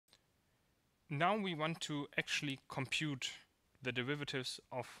now we want to actually compute the derivatives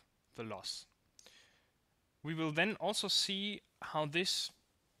of the loss. We will then also see how this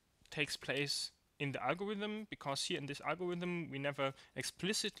takes place in the algorithm, because here in this algorithm we never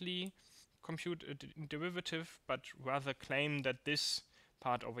explicitly compute a derivative, but rather claim that this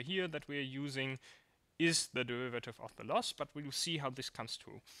part over here that we are using is the derivative of the loss, but we will see how this comes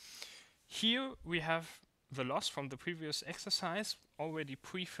true. Here we have the loss from the previous exercise already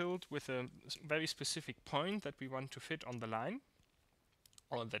pre-filled with a very specific point that we want to fit on the line,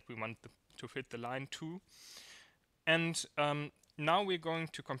 or that we want to fit the line to. And now we're going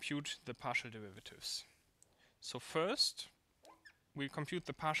to compute the partial derivatives. So first, we compute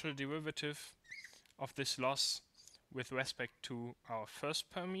the partial derivative of this loss with respect to our first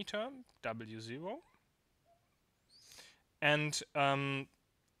parameter, W0. And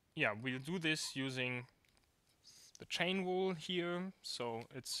yeah, we'll do this using the chain rule here. So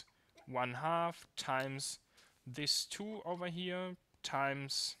it's 1/2 times this 2 over here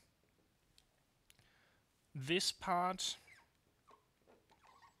times this part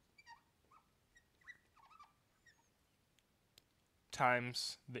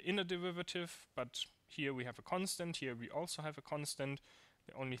times the inner derivative, but here we have a constant, here we also have a constant.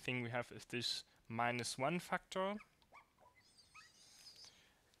 The only thing we have is this -1 factor.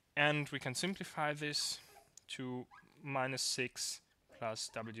 And we can simplify this to -6 plus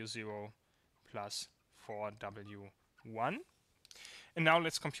W0 plus 4W1. And now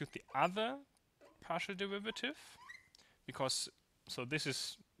let's compute the other partial derivative, because so this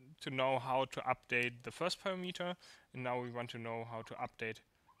is to know how to update the first parameter, and now we want to know how to update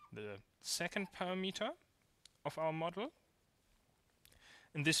the second parameter of our model.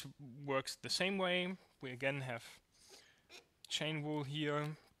 And this works the same way. We again have chain rule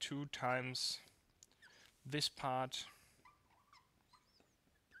here, 2 times this part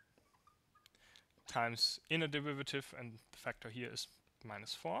times inner derivative, and the factor here is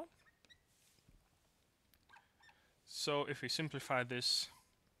 -4. So if we simplify this,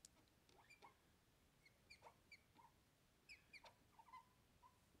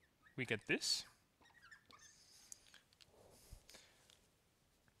 we get this.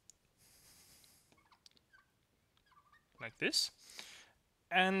 Like this.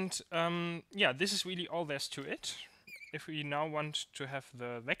 And yeah, this is really all there's to it. If we now want to have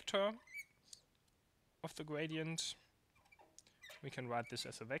the vector of the gradient, we can write this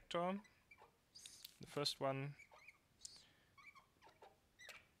as a vector. The first one,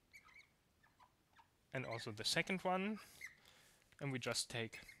 and also the second one, and we just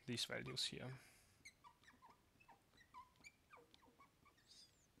take these values here.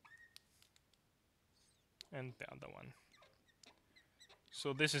 And the other one.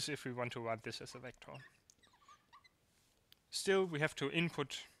 So this is if we want to write this as a vector. Still, we have to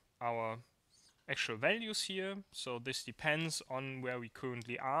input our actual values here. So this depends on where we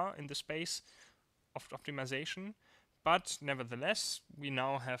currently are in the space of optimization. But nevertheless, we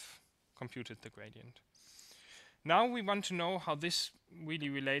now have computed the gradient. Now we want to know how this really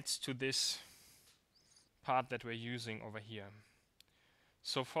relates to this part that we're using over here.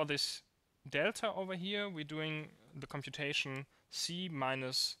 So for this delta over here, we're doing the computation c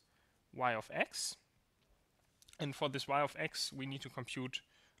minus y of x. And for this y of x, we need to compute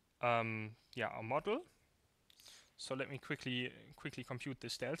our model. So let me quickly compute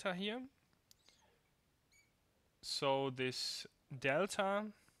this delta here. So this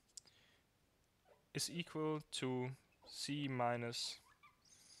delta is equal to c minus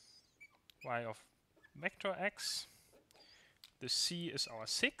y of vector x. The c is our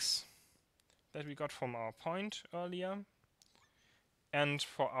 6 that we got from our point earlier. And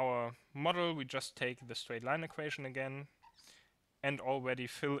for our model, we just take the straight line equation again and already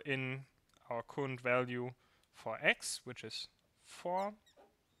fill in our current value for x, which is 4.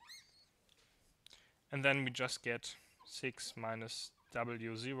 And then we just get 6 minus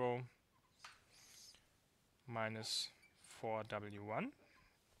W0 minus 4W1.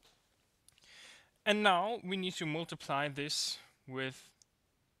 And now we need to multiply this with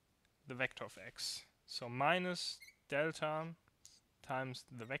the vector of x. So minus delta times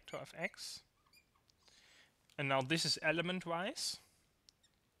the vector of x. And now this is element-wise.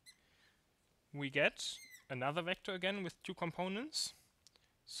 We get another vector again with 2 components.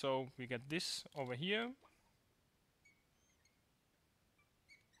 So we get this over here.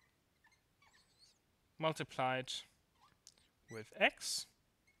 Multiplied with x,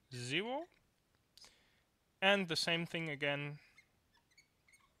 0. And the same thing again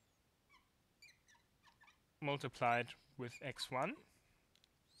multiplied with x1.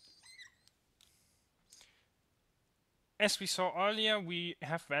 as we saw earlier, we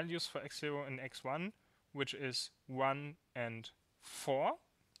have values for x0 and x1, which is 1 and 4.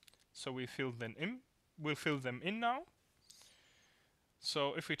 So we fill them in. We'll fill them in now.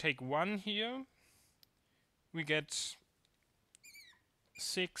 So if we take 1 here, we get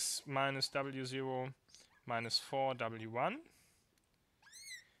 6 minus w0 minus 4 w1.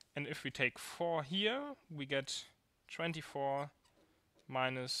 And if we take 4 here, we get 24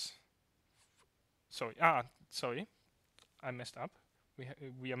 minus... Sorry, I messed up.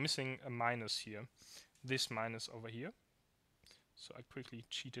 We are missing a minus here. This minus over here. So I quickly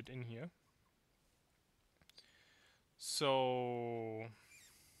cheated in here. So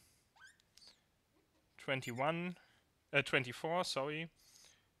 24, sorry,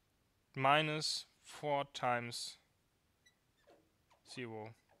 minus 4 times 0,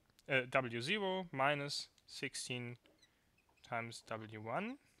 w0 minus 16 times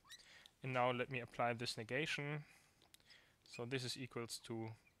w1. And now let me apply this negation. So this is equals to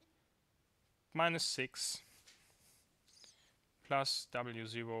minus 6 plus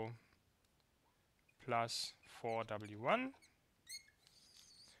w0 plus 4w1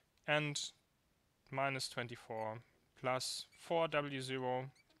 and minus 24 plus 4w0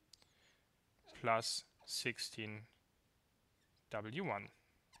 plus 16w1.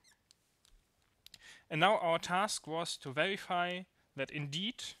 And now our task was to verify that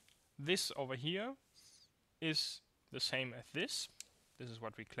indeed this over here is the same as this. This is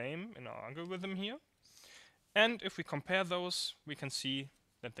what we claim in our algorithm here. And if we compare those, we can see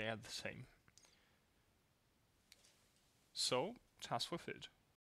that they are the same. So, task fulfilled.